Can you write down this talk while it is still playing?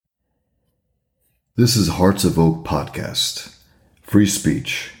This is Hearts of Oak Podcast. Free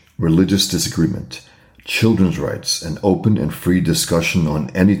speech, religious disagreement, children's rights, and open and free discussion on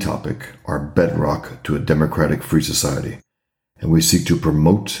any topic are bedrock to a democratic free society, and we seek to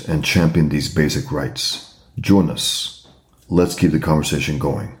promote and champion these basic rights. Join us. Let's keep the conversation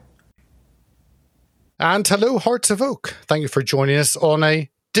going. And hello, Hearts of Oak. Thank you for joining us on a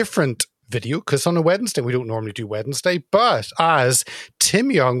different video, because on a Wednesday, we don't normally do Wednesday, but as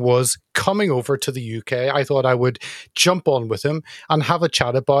Tim Young was coming over to the UK, I thought I would jump on with him and have a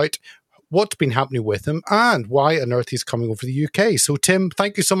chat about what's been happening with him and why on earth he's coming over to the UK. So Tim,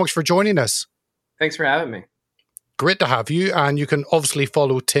 thank you so much for joining us. Thanks for having me. Great to have you. And you can obviously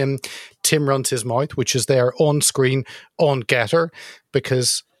follow Tim. Tim Runs His Mouth, which is there on screen on Getter,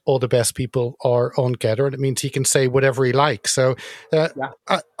 because all the best people are on Getter, and it means he can say whatever he likes. So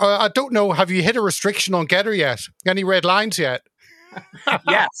I don't know, have you hit a restriction on Getter yet? Any red lines yet?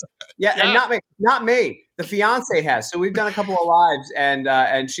 Yes. Yeah, and not me. The fiance has. So we've done a couple of lives,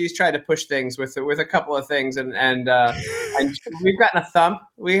 and she's tried to push things with a couple of things, and we've gotten a thump.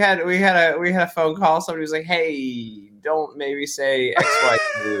 We had a phone call. Somebody was like, "Hey, don't maybe say X, Y,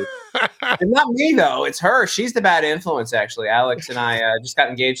 Z." It's not me though. It's her. She's the bad influence. Actually, Alex and I just got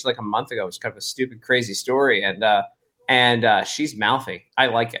engaged like a month ago. It's kind of a stupid, crazy story, and she's mouthy. I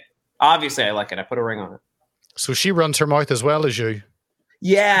like it. Obviously, I like it. I put a ring on it. So she runs her mouth as well as you.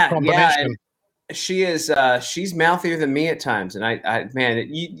 Yeah. And she is. She's mouthier than me at times, and I man,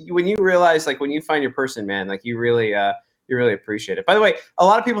 when you realize, like, when you find your person, man, like you really appreciate it. By the way, a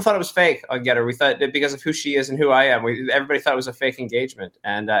lot of people thought it was fake on Getter. We thought that because of who she is and who I am, everybody thought it was a fake engagement.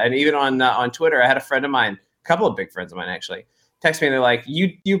 And even on Twitter, I had a friend of mine, a couple of big friends of mine actually, text me and they're like,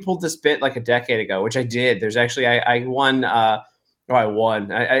 "You pulled this bit like a decade ago," which I did. There's actually I won. I won.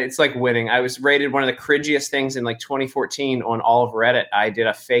 It's like winning. I was rated one of the cringiest things in like 2014 on all of Reddit. I did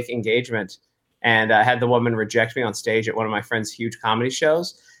a fake engagement and I had the woman reject me on stage at one of my friend's huge comedy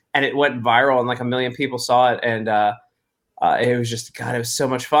shows, and it went viral and like 1 million people saw it. And it was just, God, it was so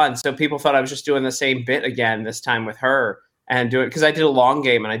much fun. So people thought I was just doing the same bit again, this time with her, and do it because I did a long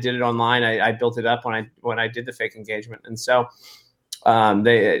game and I did it online. I built it up when I did the fake engagement. And so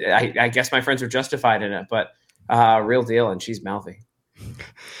I guess my friends were justified in it, but real deal. And she's mouthy.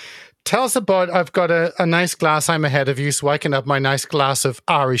 Tell us about, I've got a nice glass. I'm ahead of you, so I can have my nice glass of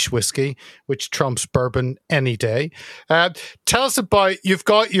Irish whiskey, which trumps bourbon any day. Tell us about, you've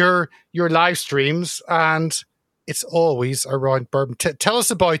got your live streams, and it's always around bourbon. Tell us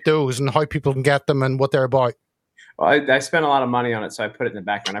about those and how people can get them and what they're about. Well, I spent a lot of money on it, so I put it in the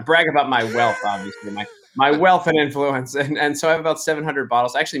background. I brag about my wealth, obviously, my wealth and influence. And so I have about 700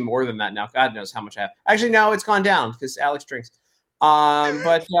 bottles, actually more than that now. God knows how much I have. Actually, no, it's gone down because Alex drinks.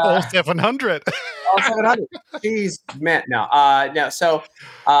 But all 700. All 700. Jeez, man, no. So,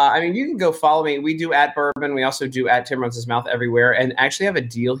 I mean, you can go follow me. We do @bourbon. We also do @Tim Runs His Mouth everywhere. And actually have a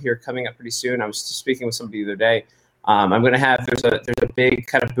deal here coming up pretty soon. I was speaking with somebody the other day. I'm going to have, there's a big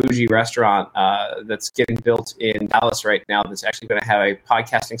kind of bougie restaurant that's getting built in Dallas right now that's actually going to have a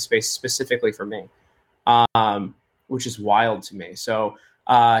podcasting space specifically for me, which is wild to me. So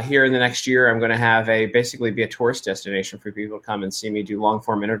here in the next year, I'm going to have basically be a tourist destination for people to come and see me do long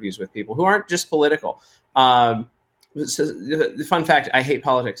form interviews with people who aren't just political. So the fun fact, I hate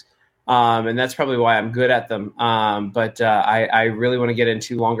politics. And that's probably why I'm good at them. But I really want to get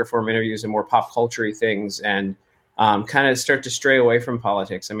into longer form interviews and more pop culture-y things, and kind of start to stray away from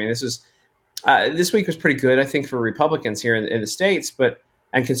politics. I mean, this week was pretty good, I think, for Republicans here in the States,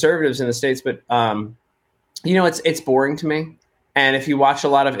 and conservatives in the States. But it's boring to me. And if you watch a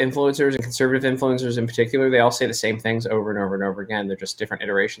lot of influencers and conservative influencers in particular, they all say the same things over and over and over again. They're just different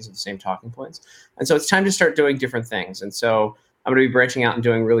iterations of the same talking points. And so it's time to start doing different things. And so I'm going to be branching out and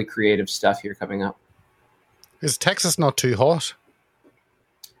doing really creative stuff here coming up. Is Texas not too hot?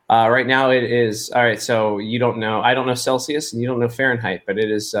 Right now it is. All right. So you don't know. I don't know Celsius and you don't know Fahrenheit, but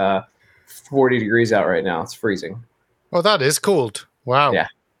it is 40 degrees out right now. It's freezing. Oh, that is cold. Wow. Yeah.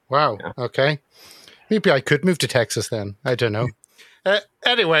 Wow. Yeah. Okay. Maybe I could move to Texas then. I don't know.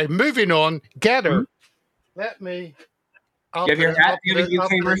 Anyway, moving on. Getter. Let me. You have your hat? You have a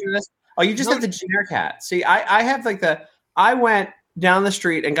UK version of this? Oh, you just have the generic hat. See, I have like I went down the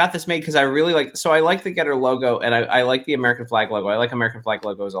street and got this made because I really I like the Getter logo, and I like the American flag logo. I like American flag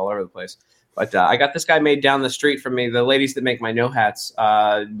logos all over the place. But I got this guy made down the street from me. The ladies that make my no hats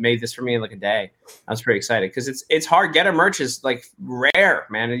made this for me in like a day. I was pretty excited because it's hard. Getter merch is like rare,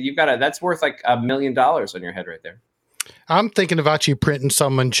 man. You've got that's worth like $1 million on your head right there. I'm thinking of actually printing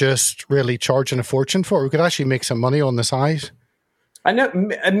some and just really charging a fortune for it. We could actually make some money on the side. I know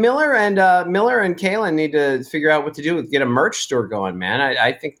Miller and Kalen need to figure out what to do with get a merch store going, man.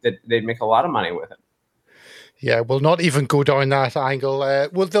 I think that they'd make a lot of money with it. Yeah, we'll not even go down that angle.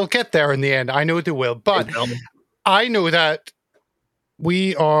 Well, they'll get there in the end. I know they will. But I know that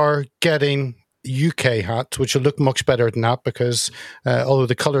we are getting UK hats, which will look much better than that because although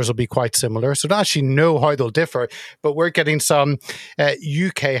the colours will be quite similar. So I don't actually know how they'll differ. But we're getting some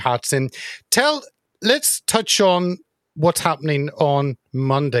UK hats in. Let's touch on what's happening on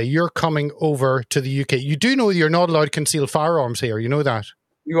Monday. You're coming over to the UK. You do know you're not allowed to conceal firearms here. You know that?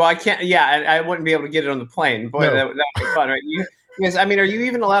 Well, I can't. Yeah, I wouldn't be able to get it on the plane. Boy, no. that would be fun, right? Because I mean, are you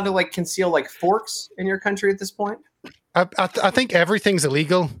even allowed to like conceal like forks in your country at this point? I think everything's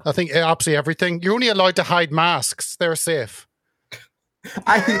illegal. I think absolutely everything. You're only allowed to hide masks. They're safe.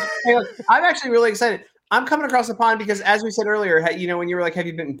 I'm actually really excited. I'm coming across the pond because, as we said earlier, when you were like, "Have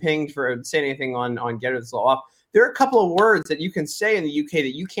you been pinged for saying anything on Get This Law Off?" There are a couple of words that you can say in the UK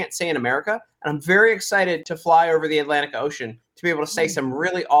that you can't say in America, and I'm very excited to fly over the Atlantic Ocean to be able to say some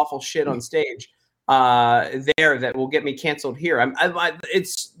really awful shit on stage there that will get me canceled here.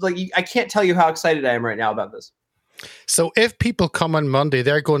 It's like I can't tell you how excited I am right now about this. So if people come on Monday,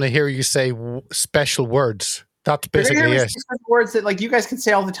 they're going to hear you say special words. That's basically it. Words that like you guys can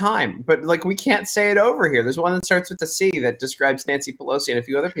say all the time, but like we can't say it over here. There's one that starts with a C that describes Nancy Pelosi and a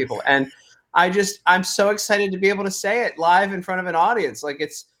few other people, and I'm so excited to be able to say it live in front of an audience. Like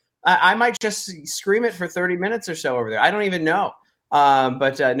I might just scream it for 30 minutes or so over there. I don't even know.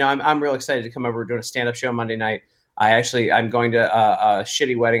 But no, I'm real excited to come over doing a stand-up show Monday night. I'm going to a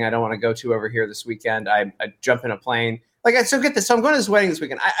shitty wedding I don't want to go to over here this weekend. I jump in a plane. So get this. So I'm going to this wedding this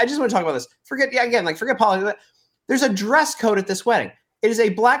weekend. I just want to talk about this. Forget politics. There's a dress code at this wedding. It is a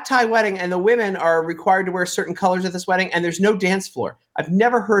black tie wedding, and the women are required to wear certain colors at this wedding, and there's no dance floor. I've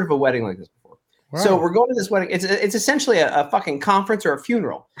never heard of a wedding like this before. Wow. So we're going to this wedding. It's essentially a fucking conference or a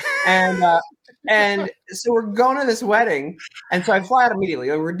funeral. And so we're going to this wedding, and so I fly out immediately.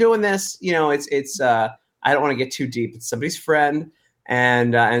 We're doing this, it's I don't want to get too deep. It's somebody's friend,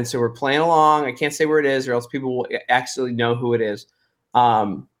 and so we're playing along. I can't say where it is, or else people will actually know who it is.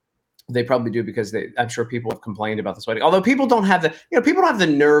 They probably do because I'm sure people have complained about this wedding. Although people don't have people don't have the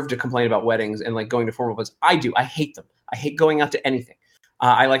nerve to complain about weddings and like going to formal weddings. I do. I hate them. I hate going out to anything.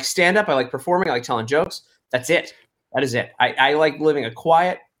 I like stand up. I like performing. I like telling jokes. That's it. That is it. I like living a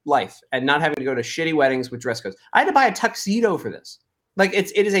quiet life and not having to go to shitty weddings with dress codes. I had to buy a tuxedo for this. Like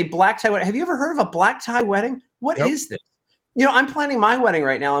it is a black tie wedding. Have you ever heard of a black tie wedding? What is this? I'm planning my wedding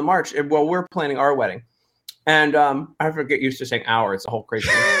right now in March. Well, we're planning our wedding. And I have to get used to saying our. It's a whole crazy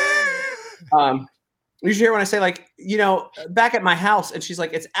thing. You should hear when I say back at my house, and she's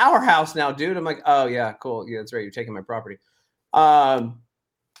like, "It's our house now, dude." I'm like, "Oh yeah, cool. Yeah, that's right. You're taking my property." But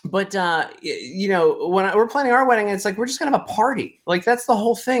when we're planning our wedding, it's like we're just gonna have a party. Like that's the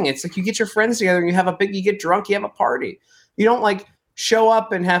whole thing. It's like you get your friends together and you get drunk, you have a party. You don't like show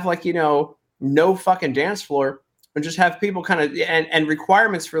up and have no fucking dance floor and just have people kind of and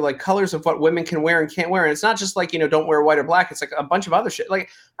requirements for like colors of what women can wear and can't wear. And it's not just like don't wear white or black. It's like a bunch of other shit. Like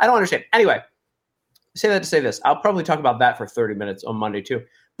I don't understand. Anyway, say that to say this. I'll probably talk about that for 30 minutes on Monday too.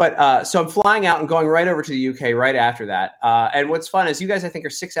 But so I'm flying out and going right over to the UK right after that. And what's fun is you guys, I think, are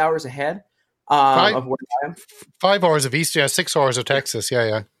 6 hours ahead of where I am. 5 hours of East, 6 hours of Texas.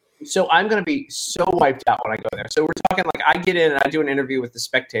 Yeah. So I'm going to be so wiped out when I go there. So we're talking like I get in and I do an interview with the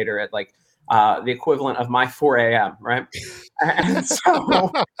Spectator at like the equivalent of my 4 a.m. Right. And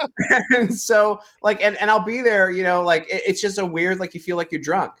so like, and I'll be there, like it's just a weird, like you feel like you're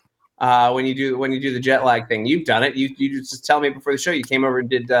drunk. When you do the jet lag thing. You've done it. You just tell me before the show you came over and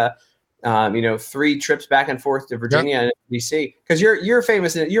did 3 trips back and forth to Virginia and DC because you're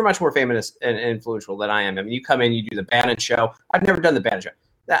famous. You're much more famous and influential than I am. I mean, you come in, you do the Bannon show. I've never done the Bannon show.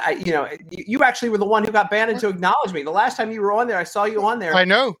 You actually were the one who got Bannon to acknowledge me. The last time you were on there, I saw you on there. I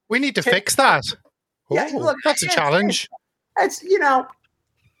know. We need to fix that. Yeah, look, that's a challenge. It's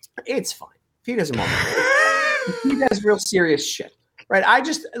it's fine. If he doesn't want to, he does real serious shit. Right, I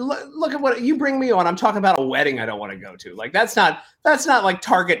just look at what you bring me on. I'm talking about a wedding I don't want to go to. Like that's not like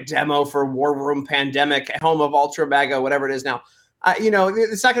Target demo for War Room Pandemic, home of Ultra Mega, whatever it is now.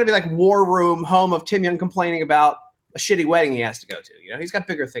 It's not going to be like War Room, home of Tim Young complaining about a shitty wedding he has to go to. He's got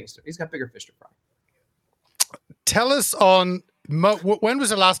bigger things to. He's got bigger fish to fry. Tell us when was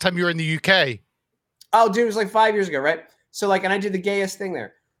the last time you were in the UK? Oh, dude, it was like 5 years ago, right? So like, and I did the gayest thing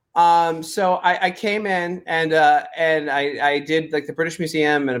there. So I came in and I did like the British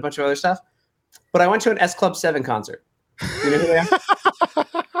Museum and a bunch of other stuff, but I went to an S Club 7 concert. You know who they are?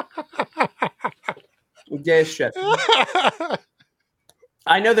 Gay as shit.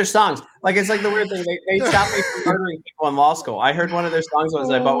 I know their songs. Like, it's like the weird thing. They stopped me from murdering people in law school. I heard one of their songs once.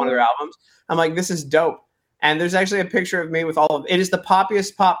 I bought one of their albums. I'm like, this is dope. And there's actually a picture of me with all of it. Is the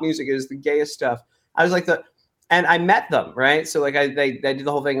poppiest pop music. It is the gayest stuff. I was like and I met them, right? So like they did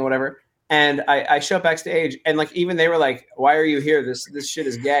the whole thing and whatever. And I show up backstage, and like even they were like, "Why are you here? This shit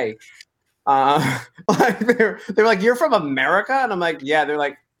is gay." Like they were like, "You're from America?" And I'm like, "Yeah." They're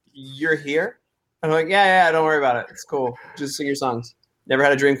like, "You're here?" And I'm like, "Yeah, don't worry about it. It's cool. Just sing your songs. Never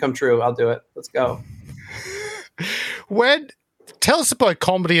had a dream come true. I'll do it. Let's go." Tell us about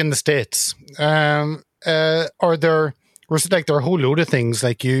comedy in the States. Was it like there are a whole load of things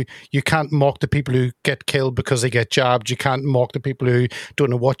like you can't mock the people who get killed because they get jabbed. You can't mock the people who don't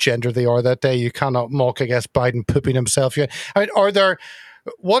know what gender they are that day. You cannot mock, I guess, Biden pooping himself. I mean,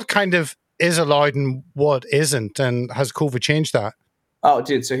 what kind of is allowed and what isn't, and has COVID changed that? Oh,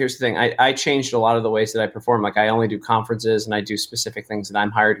 dude. So here's the thing. I changed a lot of the ways that I perform. Like I only do conferences and I do specific things that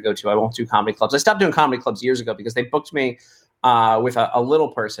I'm hired to go to. I won't do comedy clubs. I stopped doing comedy clubs years ago because they booked me with a little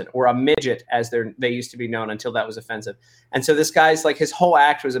person, or a midget as they used to be known, until that was offensive. And so this guy's like, his whole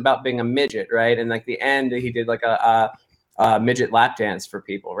act was about being a midget, right? And like the end, he did like a midget lap dance for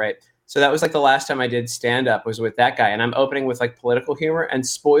people, right? So that was like the last time I did stand up was with that guy. And I'm opening with like political humor. And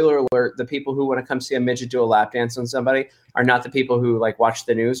spoiler alert, the people who want to come see a midget do a lap dance on somebody are not the people who like watch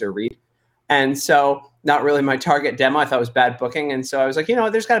the news or read. And so not really my target demo. I thought it was bad booking. And so I was like,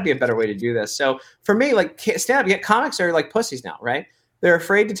 there's got to be a better way to do this. So for me, like stand up, comics are like pussies now, right? They're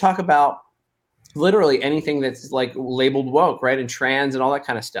afraid to talk about literally anything that's like labeled woke, right? And trans and all that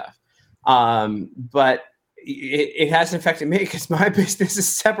kind of stuff. But it hasn't affected me because my business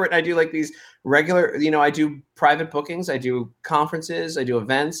is separate. I do like these regular, I do private bookings. I do conferences. I do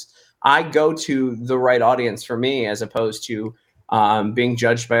events. I go to the right audience for me as opposed to being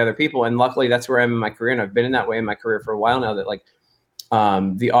judged by other people. And luckily that's where I'm in my career. And I've been in that way in my career for a while now, that like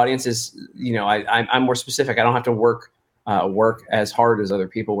the audience is, I'm more specific. I don't have to work as hard as other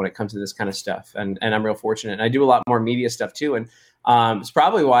people when it comes to this kind of stuff. And I'm real fortunate. And I do a lot more media stuff too. And it's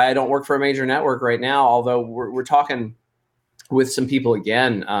probably why I don't work for a major network right now, although we're talking with some people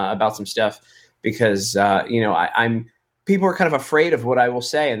again about some stuff because, I'm people are kind of afraid of what I will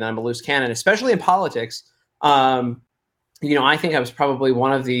say, and then I'm a loose cannon, especially in politics. I think I was probably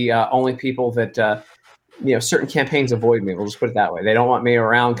one of the only people that, certain campaigns avoid me. We'll just put it that way. They don't want me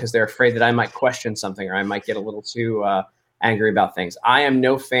around because they're afraid that I might question something or I might get a little too angry about things. I am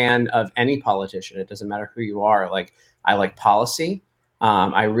no fan of any politician. It doesn't matter who you are. Like, I like policy.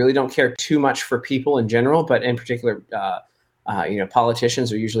 I really don't care too much for people in general, but in particular,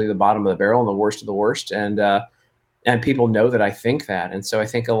 politicians are usually the bottom of the barrel and the worst of the worst. And people know that I think that. And so I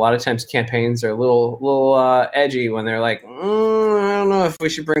think a lot of times campaigns are a little edgy when they're like, I don't know if we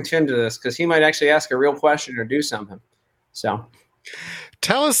should bring Tim to this because he might actually ask a real question or do something. So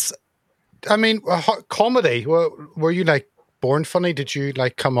tell us, comedy, were you like born funny? Did you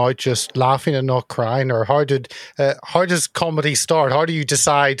like come out just laughing and not crying? Or how does comedy start? How do you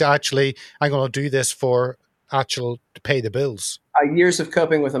decide, actually, I'm going to do this for to pay the bills? Years of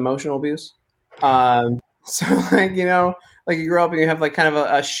coping with emotional abuse. So like, like you grow up and you have like kind of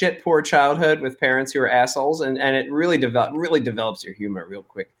a shit poor childhood with parents who are assholes, and it really develops your humor real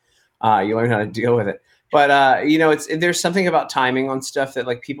quick. You learn how to deal with it. But there's something about timing on stuff that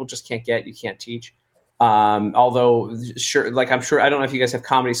like people just can't get, you can't teach. Although sure, like I'm sure, I don't know if you guys have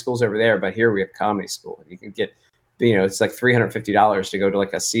comedy schools over there, but here we have comedy school. You can get, it's like $350 to go to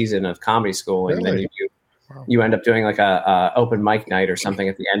like a season of comedy school, and then you end up doing like a open mic night or something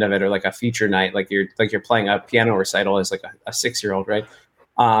at the end of it, or like a feature night, like you're playing a piano recital as like a 6-year-old, right?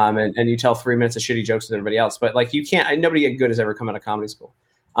 And you tell 3 minutes of shitty jokes with everybody else, but like you can't. Nobody good has ever come out of comedy school.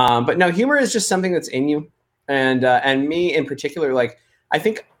 But no, humor is just something that's in you, and me in particular. Like I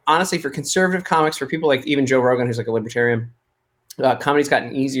think honestly, for conservative comics, for people like even Joe Rogan, who's like a libertarian, comedy's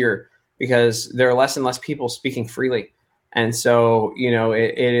gotten easier because there are less and less people speaking freely. And so,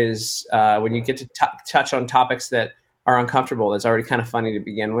 it is when you get to touch on topics that are uncomfortable, that's already kind of funny to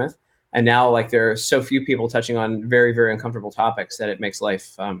begin with. And now, like, there are so few people touching on very, very uncomfortable topics that it makes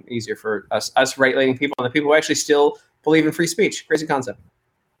life easier for us right-leaning people and the people who actually still believe in free speech. Crazy concept.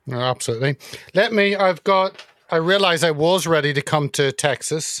 No, absolutely. I realized I was ready to come to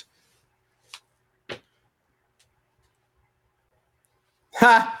Texas.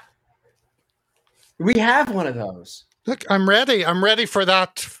 Ha! We have one of those. Look, I'm ready. I'm ready for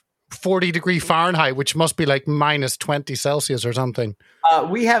that 40-degree Fahrenheit, which must be like minus 20 Celsius or something.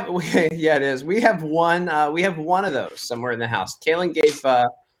 Yeah, it is. We have one of those somewhere in the house. Kaylin gave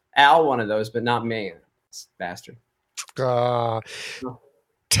Al one of those, but not me. Bastard. Tell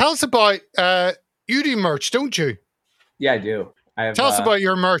us about you do merch, don't you? Yeah, I do. Tell us about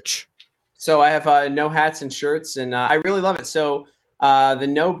your merch. So I have No hats and shirts, and I really love it. So the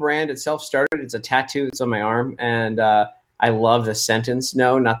No brand itself started. It's a tattoo that's on my arm, and I love the sentence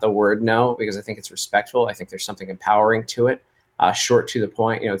 "no," not the word "no," because I think it's respectful. I think there's something empowering to it. Short to the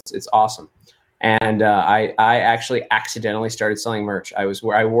point. It's awesome. And I actually accidentally started selling merch. I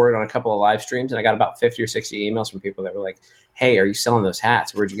wore it on a couple of live streams, and I got about 50 or 60 emails from people that were like, "Hey, are you selling those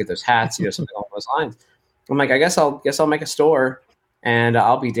hats? Where'd you get those hats?" Something along those lines. I'm like, I guess I'll make a store, and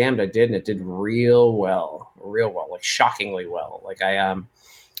I'll be damned. I did, and it did real well, like shockingly well. Like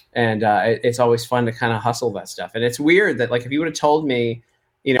it's always fun to kind of hustle that stuff. And it's weird that like if you would have told me,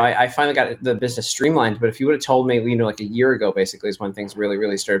 I finally got the business streamlined, but if you would have told me, like a year ago, basically is when things really,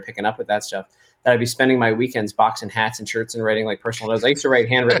 really started picking up with that stuff, that I'd be spending my weekends boxing hats and shirts and writing like personal notes. I used to write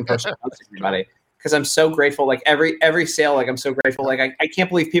handwritten personal notes to everybody because I'm so grateful. Like every sale, like I'm so grateful. Like I can't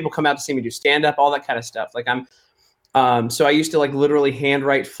believe people come out to see me do stand up, all that kind of stuff. Like so I used to like literally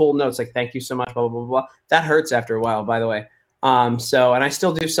handwrite full notes, like thank you so much, blah, blah, blah, blah. That hurts after a while, by the way. And I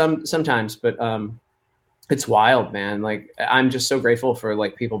still do sometimes, but it's wild, man. Like I'm just so grateful for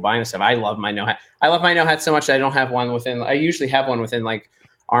like people buying this stuff. I love my No hat. I love my No hat so much that I don't have one within. I usually have one within like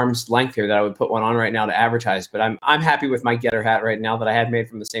arm's length here that I would put one on right now to advertise. But I'm happy with my Getter hat right now that I had made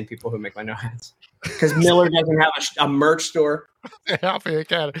from the same people who make my No hats. Because Miller doesn't have a merch store. Happy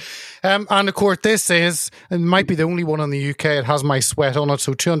again. And of course, it might be the only one in the UK. It has my sweat on it,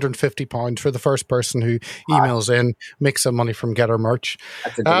 so £250 for the first person who emails in, makes some money from Getter merch.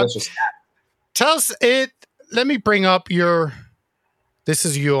 That's a delicious hat. Tell us it. Let me bring up this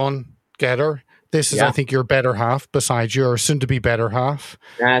is you on Getter. This is, I think, your better half, besides your soon-to-be better half.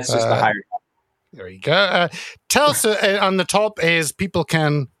 That's just the higher. There you go. Tell us on the top is people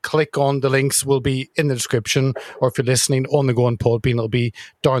can click on the links will be in the description, or if you're listening on the Go on Podbean, it'll be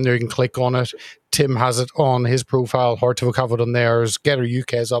down there. You can click on it. Tim has it on his profile. Hard to have it on theirs. Getter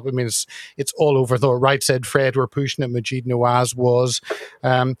UK is up. I mean, it's all over the right. Said Fred, we're pushing it. Majid Nawaz was.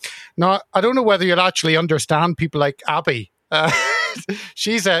 Now, I don't know whether you'll actually understand people like Abby.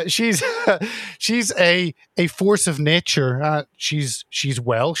 She's a force of nature. She's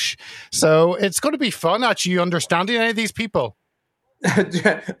Welsh, so it's going to be fun actually understanding any of these people.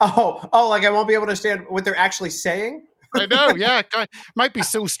 oh, like I won't be able to understand what they're actually saying. I know, yeah, might be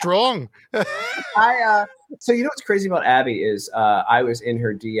so strong. So what's crazy about Abby is I was in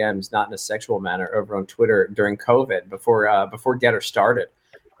her DMs, not in a sexual manner, over on Twitter during COVID before Getter started.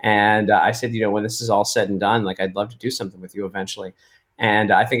 And I said, when this is all said and done, like I'd love to do something with you eventually.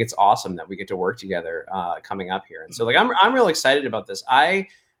 And I think it's awesome that we get to work together coming up here. And so like I'm real excited about this. I've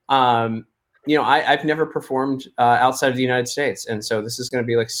never performed outside of the United States, and so this is going to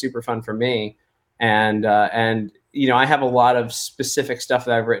be like super fun for me. And I have a lot of specific stuff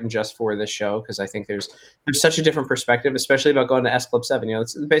that I've written just for this show because I think there's such a different perspective, especially about going to S Club 7.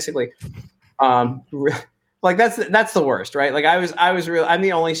 It's basically. Like that's the worst, right? Like I'm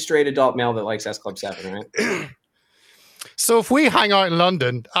the only straight adult male that likes S Club 7, right? So if we hang out in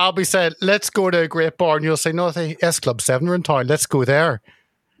London, I'll be saying, let's go to a great bar, and you'll say, no, the S Club 7 are in town, let's go there.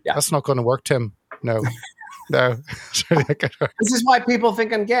 Yeah. That's not going to work, Tim. No. No. This is why people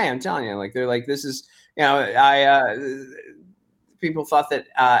think I'm gay, I'm telling you. Like they're like, this is, people thought that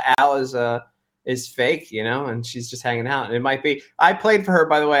Al is fake, and she's just hanging out. And it might be. I played for her,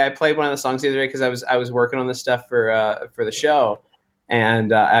 by the way. I played one of the songs the other day because I was working on this stuff for the show,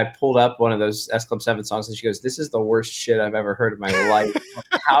 and I pulled up one of those S Club 7 songs, and she goes, "This is the worst shit I've ever heard in my life."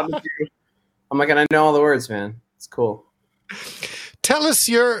 How did you? I'm like, and I know all the words, man. It's cool. Tell us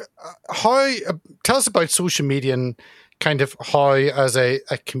tell us about social media and kind of how, as a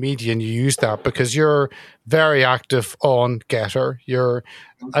comedian, you use that, because you're very active on Getter.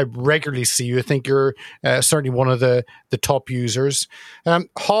 I regularly see you. I think you're certainly one of the top users. How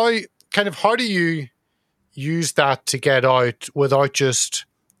do you use that to get out without just,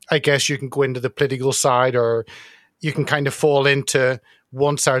 I guess you can go into the political side, or you can kind of fall into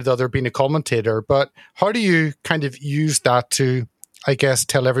one side or the other being a commentator, but how do you kind of use that to, I guess,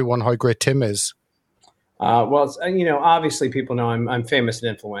 tell everyone how great Tim is? Well, obviously people know I'm famous and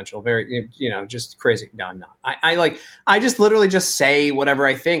influential, very, just crazy. No, I'm not. I just literally just say whatever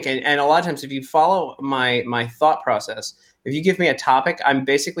I think. And a lot of times if you follow my thought process, if you give me a topic, I'm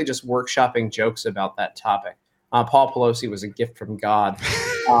basically just workshopping jokes about that topic. Paul Pelosi was a gift from God.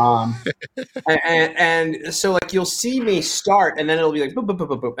 And so like, you'll see me start, and then it'll be like, boop, boop, boop,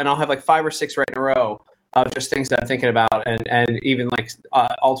 boop, boop, and I'll have like 5 or 6 right in a row of just things that I'm thinking about, and even like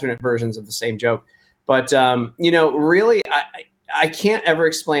alternate versions of the same joke. But, really, I can't ever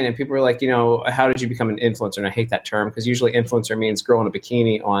explain it. People are like, how did you become an influencer? And I hate that term, because usually influencer means girl in a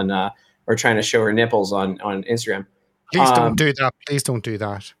bikini on or trying to show her nipples on Instagram. Please don't do that. Please don't do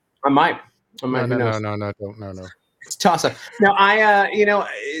that. I might. No, no. It's toss up. No,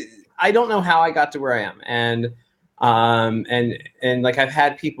 I don't know how I got to where I am, and like I've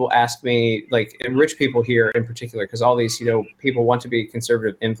had people ask me, like rich people here in particular, because all these people want to be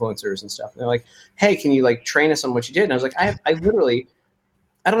conservative influencers and stuff. And they're like, "Hey, can you like train us on what you did?" And I was like, I literally,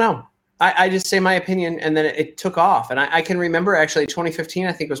 I don't know. I just say my opinion, and then it took off. And I can remember actually 2015,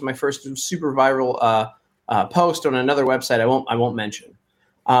 I think was my first super viral post on another website. I won't mention,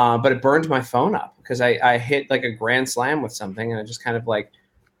 but it burned my phone up because I hit like a grand slam with something, and it just kind of like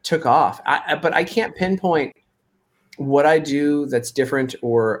took off. But I can't pinpoint what I do that's different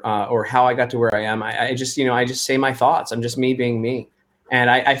or how I got to where I am. I just say my thoughts. I'm just me being me, and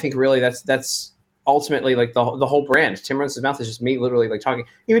I think really that's ultimately like the whole brand. Tim Runs His Mouth is just me literally like talking.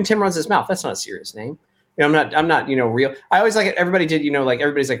 Even Tim Runs His Mouth, that's not a serious name. I'm not real. I always like it. Everybody did like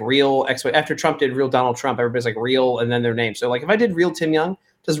everybody's like real after Trump did real Donald Trump, everybody's like real and then their name. So like if I did real Tim Young,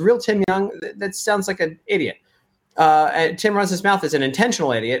 does real Tim Young, that sounds like an idiot. And Tim Runs His Mouth is an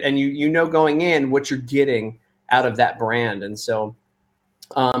intentional idiot, and you know going in what you're getting out of that brand. And so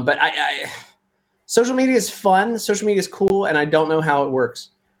but I social media is fun, social media is cool, and I don't know how it works.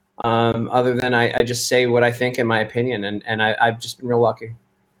 Other than I just say what I think in my opinion, and I've just been real lucky.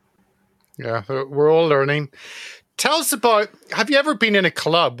 Yeah, we're all learning. Tell us about, have you ever been in a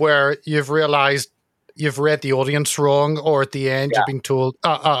club where you've realized you've read the audience wrong, or at the end you've been told,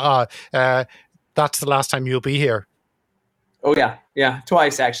 that's the last time you'll be here? Oh, yeah,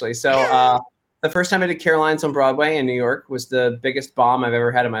 twice actually. So the first time I did Caroline's on Broadway in New York was the biggest bomb I've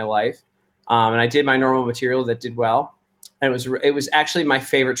ever had in my life. And I did my normal material that did well. And it was actually my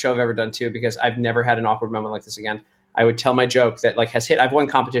favorite show I've ever done too, because I've never had an awkward moment like this again. I would tell my joke that like has hit. I've won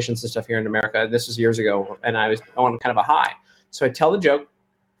competitions and stuff here in America. This was years ago, and I was on kind of a high. So I'd tell the joke,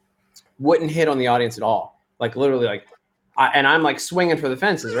 wouldn't hit on the audience at all. Like literally, like, and I'm like swinging for the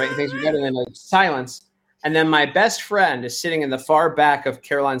fences, right? And things are good, and then like silence. And then my best friend is sitting in the far back of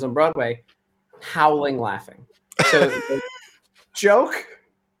Caroline's on Broadway, howling, laughing. So joke,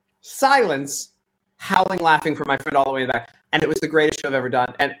 silence, howling, laughing for my friend all the way in the back. And it was the greatest show I've ever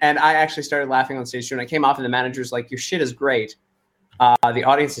done. And I actually started laughing on stage too. And I came off and the manager's like, your shit is great. The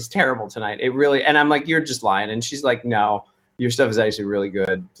audience is terrible tonight. It really, and I'm like, you're just lying. And she's like, no, your stuff is actually really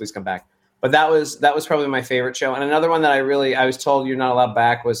good. Please come back. But that was probably my favorite show. And another one that I was told you're not allowed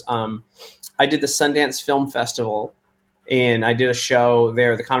back was I did the Sundance Film Festival, and I did a show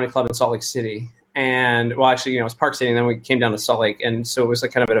there, the Comedy Club in Salt Lake City. And well, actually, it was Park City, and then we came down to Salt Lake. And so it was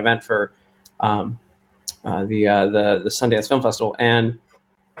like kind of an event for the Sundance Film Festival, and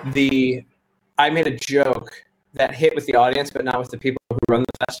I made a joke that hit with the audience, but not with the people who run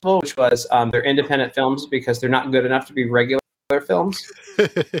the festival, which was they're independent films because they're not good enough to be regular films.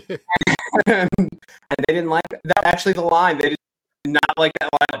 And they didn't like that. Actually, the line, they did not like that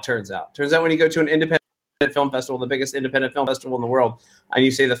line. It turns out when you go to an independent film festival, the biggest independent film festival in the world, and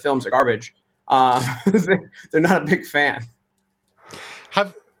you say the films are garbage, they're not a big fan.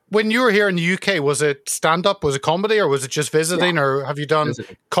 When you were here in the UK, was it stand-up, was it comedy, or was it just visiting, or have you done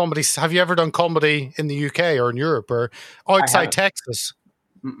comedy? Have you ever done comedy in the UK or in Europe or outside Texas?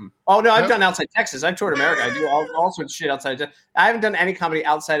 Mm-mm. Oh, no, I've done outside Texas. I've toured America. I do all sorts of shit outside. I haven't done any comedy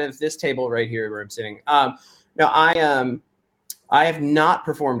outside of this table right here where I'm sitting. No, I have not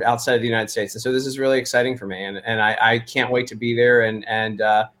performed outside of the United States, and so this is really exciting for me, and I can't wait to be there and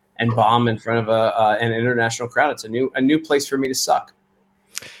bomb in front of an international crowd. It's a new place for me to suck.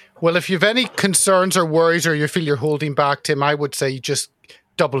 Well, if you have any concerns or worries, or you feel you're holding back, Tim, I would say just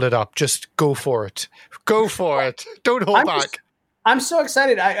double it up. Just go for it. Go for it. Don't hold back. I'm so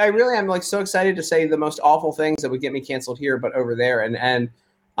excited. I really am like so excited to say the most awful things that would get me canceled here, but over there. And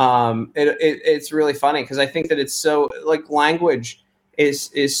it's really funny because I think that it's so like language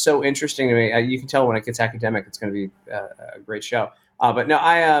is so interesting to me. You can tell when it gets academic, it's going to be a great show. But no,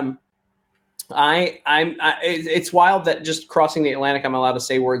 it's wild that just crossing the Atlantic, I'm allowed to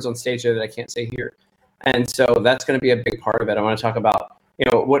say words on stage there that I can't say here. And so that's going to be a big part of it. I want to talk about,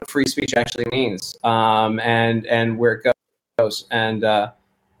 what free speech actually means, and where it goes. And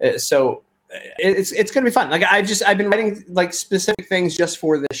so it's going to be fun. Like I've been writing like specific things just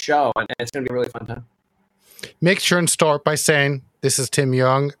for this show, and it's going to be a really fun time. Make sure and start by saying, this is Tim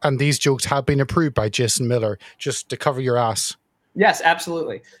Young, and these jokes have been approved by Jason Miller, just to cover your ass. Yes,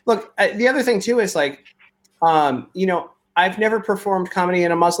 absolutely. Look, the other thing too is like, I've never performed comedy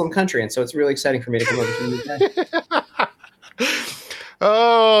in a Muslim country, and so it's really exciting for me to come over to the UK.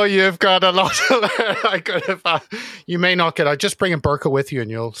 Oh, you've got a lot to learn. You may not get out. Just bring a burqa with you, and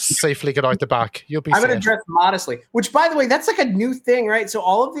you'll safely get out the back. You'll be. I'm going to dress modestly, which, by the way, that's like a new thing, right? So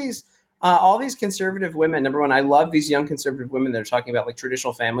all these conservative women. Number one, I love these young conservative women that are talking about like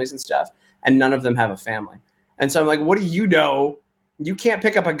traditional families and stuff. and none of them have a family. And so I'm like, what do you know? You can't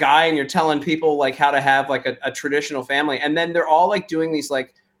pick up a guy and you're telling people like how to have like a traditional family. And then they're all like doing these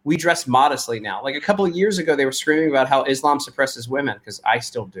like, we dress modestly now. Like a couple of years ago, they were screaming about how Islam suppresses women, because I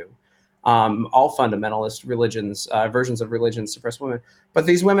still do. All fundamentalist religions, versions of religion suppress women. But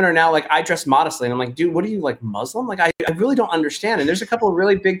these women are now like, I dress modestly. And I'm like, dude, what are you, like Muslim? Like, I really don't understand. And there's a couple of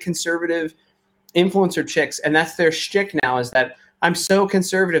really big conservative influencer chicks, and that's their shtick now, is that I'm so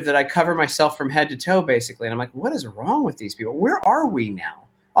conservative that I cover myself from head to toe, basically. And I'm like, what is wrong with these people? Where are we now?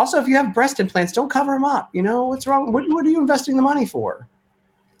 Also, if you have breast implants, don't cover them up. You know, what's wrong? What are you investing the money for?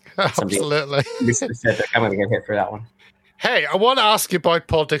 Absolutely. Be specific. I'm going to get hit for that one. Hey, I want to ask you about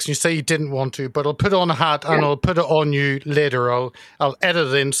politics. You say you didn't want to, but I'll put on a hat and I'll put it on you later. I'll edit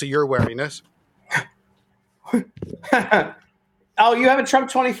it in so you're wearing it. Oh, you have a Trump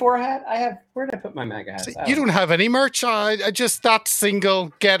 24 hat? I have. Where did I put my MAGA hat? You don't have any merch. I just that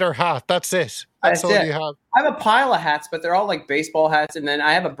single getter hat. That's it. That's all you have. I have a pile of hats, but they're all like baseball hats, and then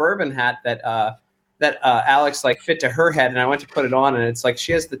I have a bourbon hat that Alex like fit to her head, and I went to put it on, and it's like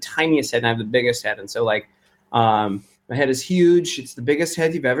she has the tiniest head, and I have the biggest head, and so like my head is huge. It's the biggest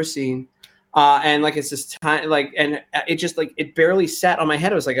head you've ever seen, and like it's this tiny like, and it just like it barely sat on my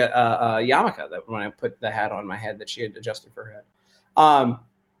head. It was like a yarmulke that when I put the hat on my head that she had adjusted for her head.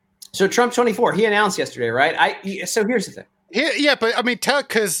 So Trump 24, he announced yesterday, right? So here's the thing. Yeah, but I mean,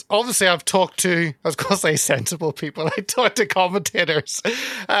 because obviously I've talked to, I was going to say sensible people. I talked to commentators,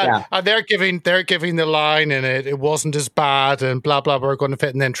 and they're giving the line, and it wasn't as bad, and blah blah blah. We're going to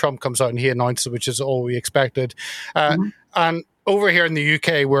fit, and then Trump comes out and he announces, which is all we expected. And over here in the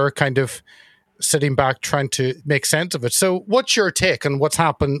UK, we're kind of sitting back trying to make sense of it. So, what's your take on what's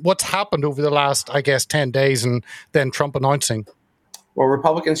happened? What's happened over the last, I guess, 10 days, and then Trump announcing? Well,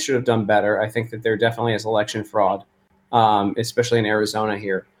 Republicans should have done better. I think that there definitely is election fraud. Especially in Arizona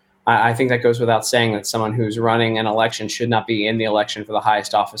here. I think that goes without saying that someone who's running an election should not be in the election for the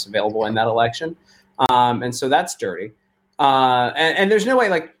highest office available in that election. And so that's dirty. And there's no way,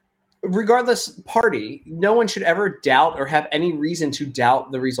 like, regardless party, no one should ever doubt or have any reason to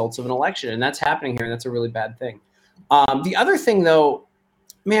doubt the results of an election. And that's happening here, and that's a really bad thing. The other thing, though,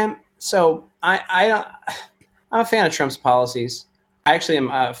 man, so I'm a fan of Trump's policies. I actually am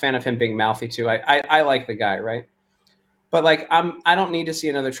a fan of him being mouthy, too. I like the guy, right? But like I don't need to see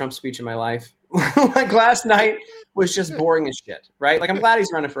another Trump speech in my life. Like last night was just boring as shit, right? Like I'm glad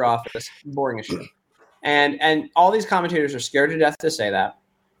he's running for office, boring as shit. And all these commentators are scared to death to say that.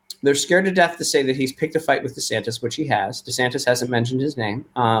 They're scared to death to say that he's picked a fight with DeSantis, which he has. DeSantis hasn't mentioned his name.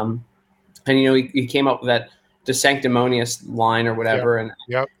 And you know, he came up with that DeSanctimonious line or whatever. And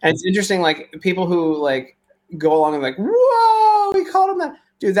it's interesting, like people who like go along and like, whoa, he called him that.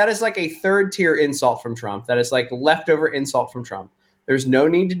 Dude, that is like a third tier insult from Trump. That is like leftover insult from Trump. There's no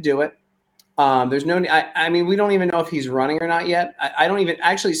need to do it. There's no. I mean, we don't even know if he's running or not yet. I don't even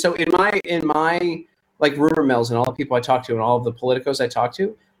actually. So in my like rumor mills and all the people I talk to and all of the politicos I talk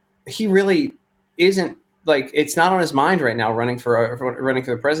to, he really isn't like it's not on his mind right now running for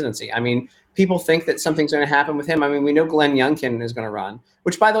the presidency. I mean, people think that something's going to happen with him. I mean, we know Glenn Youngkin is going to run.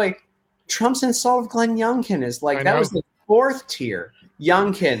 Which, by the way, Trump's insult of Glenn Youngkin is like that was the fourth tier.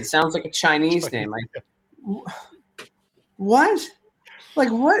 Youngkin sounds like a Chinese name. Like, what? Like,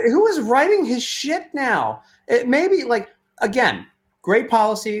 what? Who is writing his shit now? It may be like, again, great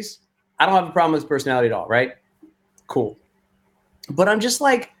policies. I don't have a problem with his personality at all, right? Cool. But I'm just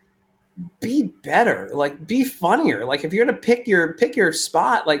like, be better. Like, be funnier. Like, if you're gonna pick your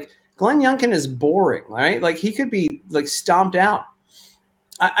spot, like Glenn Youngkin is boring, right? Like, he could be like stomped out.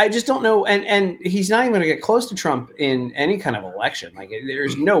 I just don't know, and he's not even going to get close to Trump in any kind of election. Like,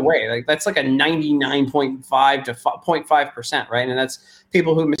 there's no way. Like, that's like a 99.5 to 0.5%, right? And that's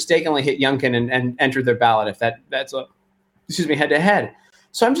people who mistakenly hit Youngkin and entered their ballot if that's head to head.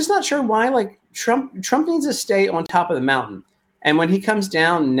 So I'm just not sure why. Like, Trump needs to stay on top of the mountain, and when he comes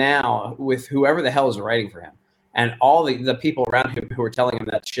down now with whoever the hell is writing for him and all the people around him who are telling him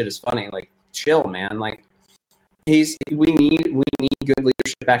that shit is funny, like, chill, man. Like. We need good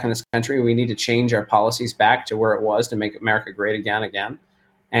leadership back in this country. We need to change our policies back to where it was to make America great again.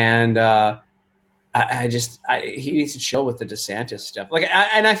 And he needs to chill with the DeSantis stuff. Like,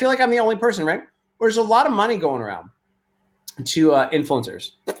 and I feel like I'm the only person, right? There's a lot of money going around to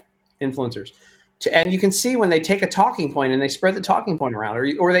influencers, and you can see when they take a talking point and they spread the talking point around,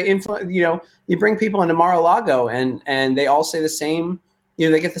 or they influence. You know, you bring people into Mar-a-Lago and they all say the same. You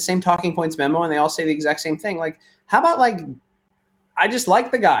know, they get the same talking points memo and they all say the exact same thing. Like, how about like, I just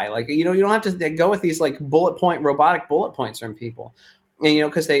like the guy. Like, you know, you don't have to go with these like robotic bullet points from people. And, you know,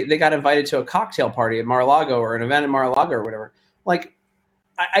 because they got invited to a cocktail party at Mar-a-Lago or an event at Mar-a-Lago or whatever. Like,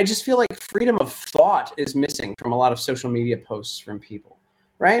 I just feel like freedom of thought is missing from a lot of social media posts from people,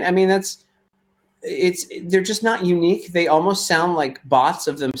 right? I mean, they're just not unique. They almost sound like bots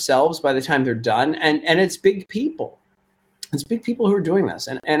of themselves by the time they're done. And it's big people. It's big people who are doing this.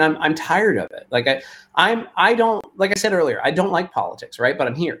 And I'm tired of it. Like I don't, like I said earlier, I don't like politics, right? But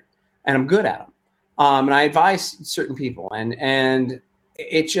I'm here and I'm good at them. And I advise certain people and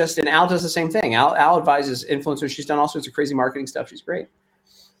it just, and Al does the same thing. Al advises influencers. She's done all sorts of crazy marketing stuff. She's great.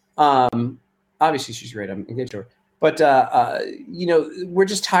 Obviously she's great. I'm engaged to her. But, we're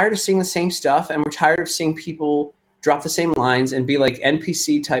just tired of seeing the same stuff, and we're tired of seeing people drop the same lines and be like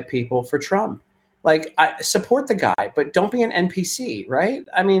NPC type people for Trump. Like, I support the guy, but don't be an NPC, right?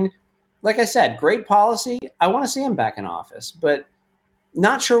 I mean, like I said, great policy. I want to see him back in office, but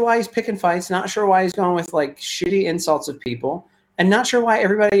not sure why he's picking fights, not sure why he's going with like shitty insults of people, and not sure why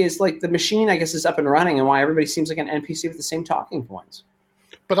everybody is like the machine, I guess, is up and running, and why everybody seems like an NPC with the same talking points.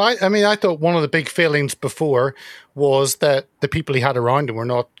 But I thought one of the big failings before was that the people he had around him were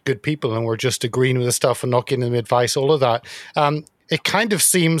not good people and were just agreeing with the stuff and not giving him advice, all of that. It kind of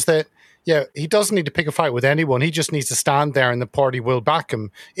seems that, yeah, he doesn't need to pick a fight with anyone. He just needs to stand there and the party will back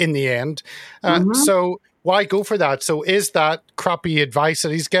him in the end. So why go for that? So is that crappy advice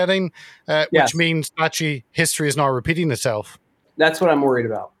that he's getting, Yes. which means actually history is not repeating itself? That's what I'm worried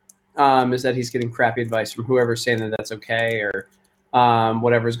about, is that he's getting crappy advice from whoever's saying that that's okay or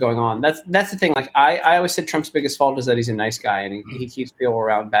whatever's going on. That's the thing. Like I always said Trump's biggest fault is that he's a nice guy and he keeps people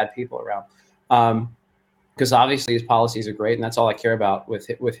around, bad people around. Because obviously his policies are great and that's all I care about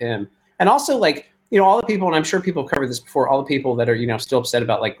with him. And also like, all the people, and I'm sure people have covered this before, all the people that are, still upset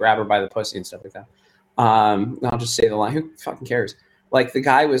about like grab her by the pussy and stuff like that. I'll just say the line, who fucking cares? Like the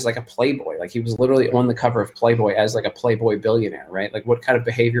guy was like a playboy. Like he was literally on the cover of Playboy as like a Playboy billionaire, right? Like what kind of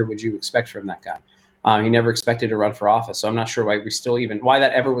behavior would you expect from that guy? He never expected to run for office. So I'm not sure why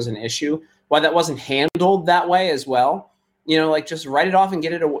that ever was an issue, why that wasn't handled that way as well. Like just write it off and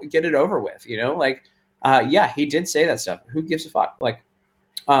get it over with, like, yeah, he did say that stuff. Who gives a fuck? Like,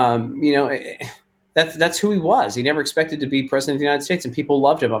 that's who he was. He never expected to be president of the United States and people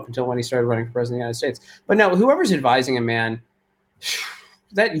loved him up until when he started running for president of the United States. But no, whoever's advising him, man,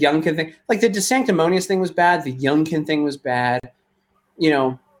 that Youngkin thing, like the DeSanctimonious thing was bad. The Youngkin thing was bad.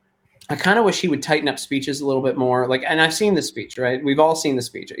 I kind of wish he would tighten up speeches a little bit more. Like, and I've seen the speech, right? We've all seen the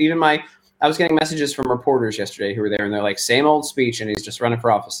speech. I was getting messages from reporters yesterday who were there, and they're like, "Same old speech," and he's just running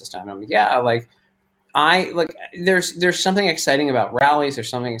for office this time. I'm like, yeah, there's something exciting about rallies. There's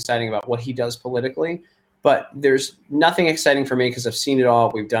something exciting about what he does politically, but there's nothing exciting for me because I've seen it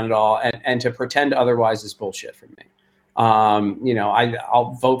all. We've done it all, and to pretend otherwise is bullshit for me.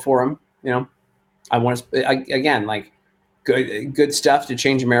 I'll vote for him. I want to again like. Good stuff to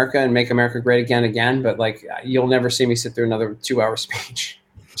change America and make America great again. But like, you'll never see me sit through another 2-hour speech.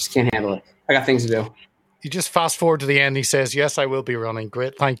 Just can't handle it. I got things to do. You just fast forward to the end. He says, "Yes, I will be running."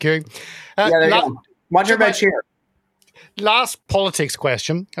 Great, thank you. There you go. Watch everybody cheer. Last politics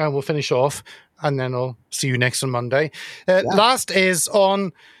question, and we'll finish off, and then I'll see you next on Monday. Last is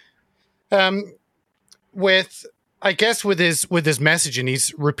on with his messaging,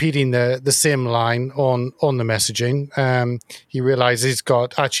 he's repeating the same line on the messaging. He realizes he's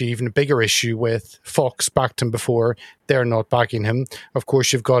got actually even a bigger issue with Fox backed him before. They're not backing him. Of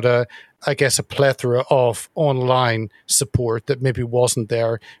course, you've got a plethora of online support that maybe wasn't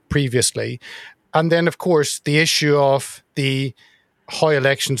there previously. And then, of course, the issue of how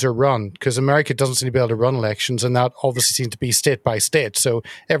elections are run, because America doesn't seem to be able to run elections, and that obviously seems to be state by state. So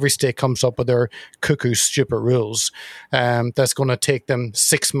every state comes up with their cuckoo stupid rules. That's going to take them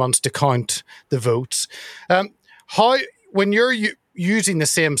 6 months to count the votes. When you're using the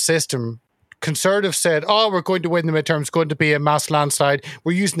same system, Conservatives said, we're going to win the midterms, going to be a mass landslide.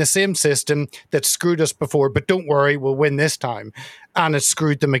 We're using the same system that screwed us before, but don't worry, we'll win this time. And it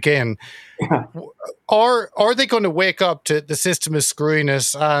screwed them again. Are they going to wake up to the system is screwing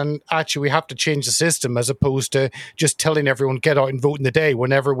us and actually we have to change the system, as opposed to just telling everyone get out and vote in the day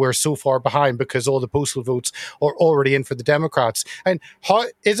whenever we're so far behind because all the postal votes are already in for the Democrats? And how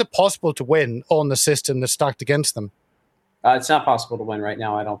is it possible to win on the system that's stacked against them? It's not possible to win right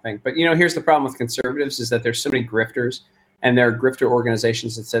now, I don't think. But, here's the problem with conservatives is that there's so many grifters, and there are grifter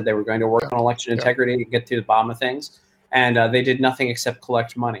organizations that said they were going to work on election integrity and get to the bottom of things. And they did nothing except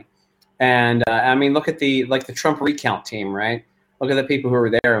collect money. And look at the Trump recount team, right? Look at the people who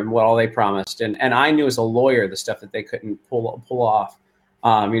were there and what all they promised. And I knew as a lawyer the stuff that they couldn't pull off.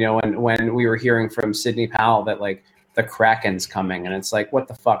 When we were hearing from Sidney Powell that like the Kraken's coming, and it's like, what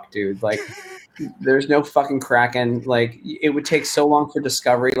the fuck, dude? Like, there's no fucking Kraken. Like, it would take so long for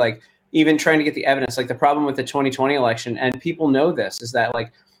discovery. Like, even trying to get the evidence. Like the problem with the 2020 election, and people know this, is that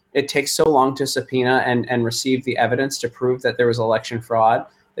like it takes so long to subpoena and receive the evidence to prove that there was election fraud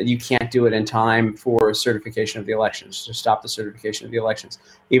that you can't do it in time for certification of the elections, to stop the certification of the elections.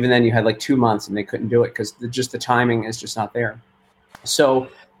 Even then you had like 2 months and they couldn't do it because just the timing is just not there. So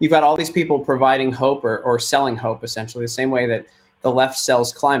you've got all these people providing hope or selling hope, essentially, the same way that the left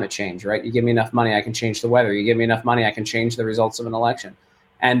sells climate change, right? You give me enough money, I can change the weather. You give me enough money, I can change the results of an election.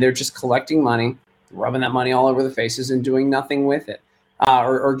 And they're just collecting money, rubbing that money all over the faces and doing nothing with it,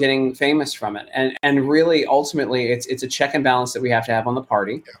 or getting famous from it. And really, ultimately, it's a check and balance that we have to have on the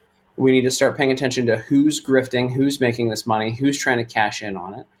party. Yeah. We need to start paying attention to who's grifting, who's making this money, who's trying to cash in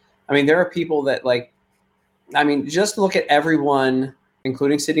on it. I mean, there are people that just look at everyone,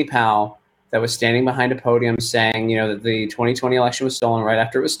 including Sidney Powell, that was standing behind a podium saying, that the 2020 election was stolen right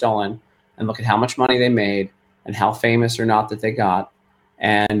after it was stolen, and look at how much money they made and how famous or not that they got,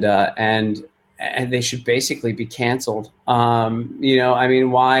 and they should basically be canceled.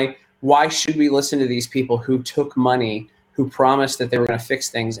 Why should we listen to these people who took money, who promised that they were going to fix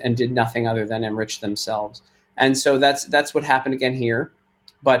things and did nothing other than enrich themselves? And so that's what happened again here.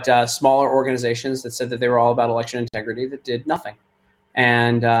 But smaller organizations that said that they were all about election integrity that did nothing.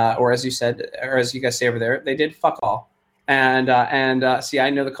 And or as you said, or as you guys say over there, they did fuck all. And see,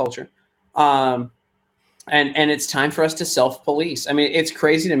 I know the culture. And it's time for us to self-police. I mean, it's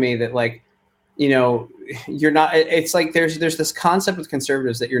crazy to me that you're not. It's like there's this concept with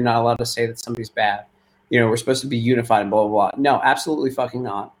conservatives that you're not allowed to say that somebody's bad. We're supposed to be unified and blah blah blah. No, absolutely fucking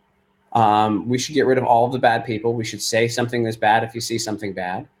not. We should get rid of all of the bad people. We should say something that's bad if you see something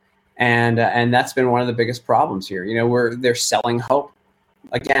bad. And that's been one of the biggest problems here. They're selling hope.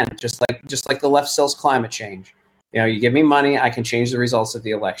 Again, just like the left sells climate change. You give me money, I can change the results of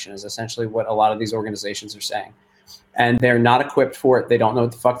the election, is essentially what a lot of these organizations are saying. And they're not equipped for it. They don't know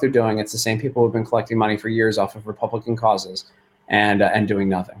what the fuck they're doing. It's the same people who've been collecting money for years off of Republican causes and doing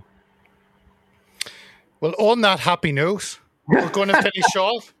nothing. Well, on that happy note, we're going to finish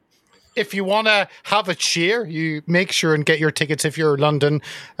off. If you want to have a cheer, you make sure and get your tickets if you're in London.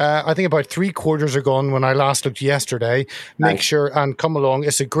 I think about 3/4 are gone when I last looked yesterday. Make sure and come along.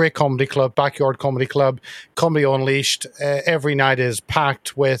 It's a great comedy club, backyard comedy club, Comedy Unleashed. Every night is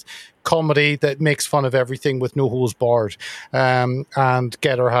packed with comedy that makes fun of everything with no holds barred. And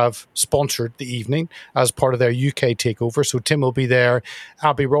Getter have sponsored the evening as part of their UK takeover. So Tim will be there.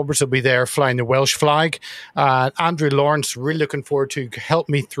 Abby Roberts will be there flying the Welsh flag. Andrew Lawrence, really looking forward to help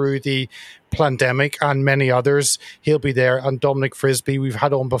me through the pandemic, and many others. He'll be there. And Dominic Frisby, we've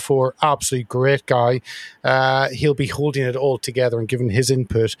had on before, absolutely great guy. He'll be holding it all together and giving his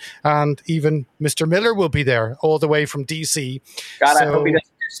input. And even Mr. Miller will be there all the way from DC. God, I hope he doesn't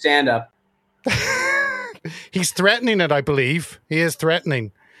do stand-up. He's threatening it, I believe. He is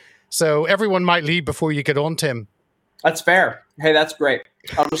threatening. So everyone might leave before you get on, Tim. That's fair. Hey, that's great.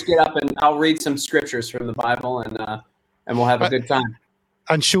 I'll just get up and I'll read some scriptures from the Bible and we'll have a good time.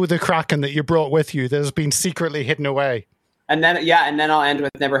 And show the Kraken that you brought with you that has been secretly hidden away. And then I'll end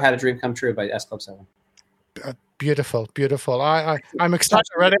with Never Had a Dream Come True by S Club 7. Beautiful, beautiful. I'm excited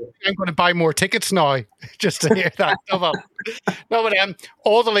already. I'm going to buy more tickets now just to hear that.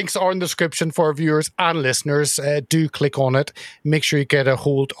 All the links are in the description for viewers and listeners. Do click on it. Make sure you get a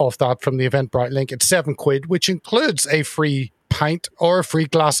hold of that from the Eventbrite link. It's £7, which includes a free pint or a free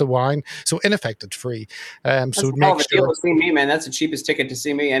glass of wine. So in effect, it's free. So make sure to see me, man. That's the cheapest ticket to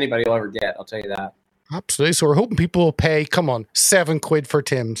see me anybody will ever get. I'll tell you that. Absolutely. So we're hoping people will pay, come on, £7 for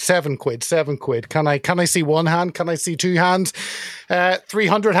Tim. £7. Can I see one hand? Can I see two hands?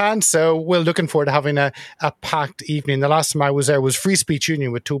 300 hands. So we're looking forward to having a packed evening. The last time I was there was Free Speech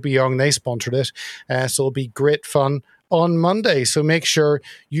Union with Toby Young. They sponsored it. So it'll be great fun on Monday. So make sure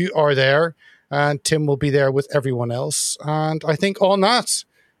you are there. And Tim will be there with everyone else. And I think on that,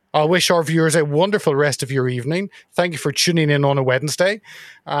 I wish our viewers a wonderful rest of your evening. Thank you for tuning in on a Wednesday.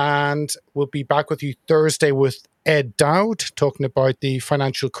 And we'll be back with you Thursday with Ed Dowd talking about the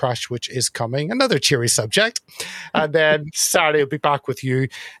financial crash which is coming. Another cheery subject. And then Saturday we'll be back with you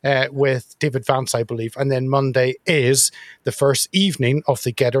with David Vance, I believe. And then Monday is the first evening of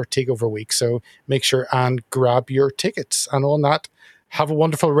the Getter Takeover Week. So make sure and grab your tickets. And on that, have a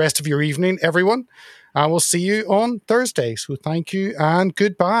wonderful rest of your evening, everyone. And we'll see you on Thursday. So thank you and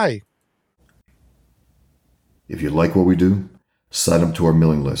goodbye. If you like what we do, sign up to our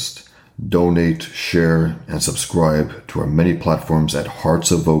mailing list. Donate, share, and subscribe to our many platforms at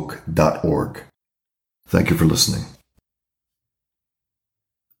heartsofoak.org. Thank you for listening.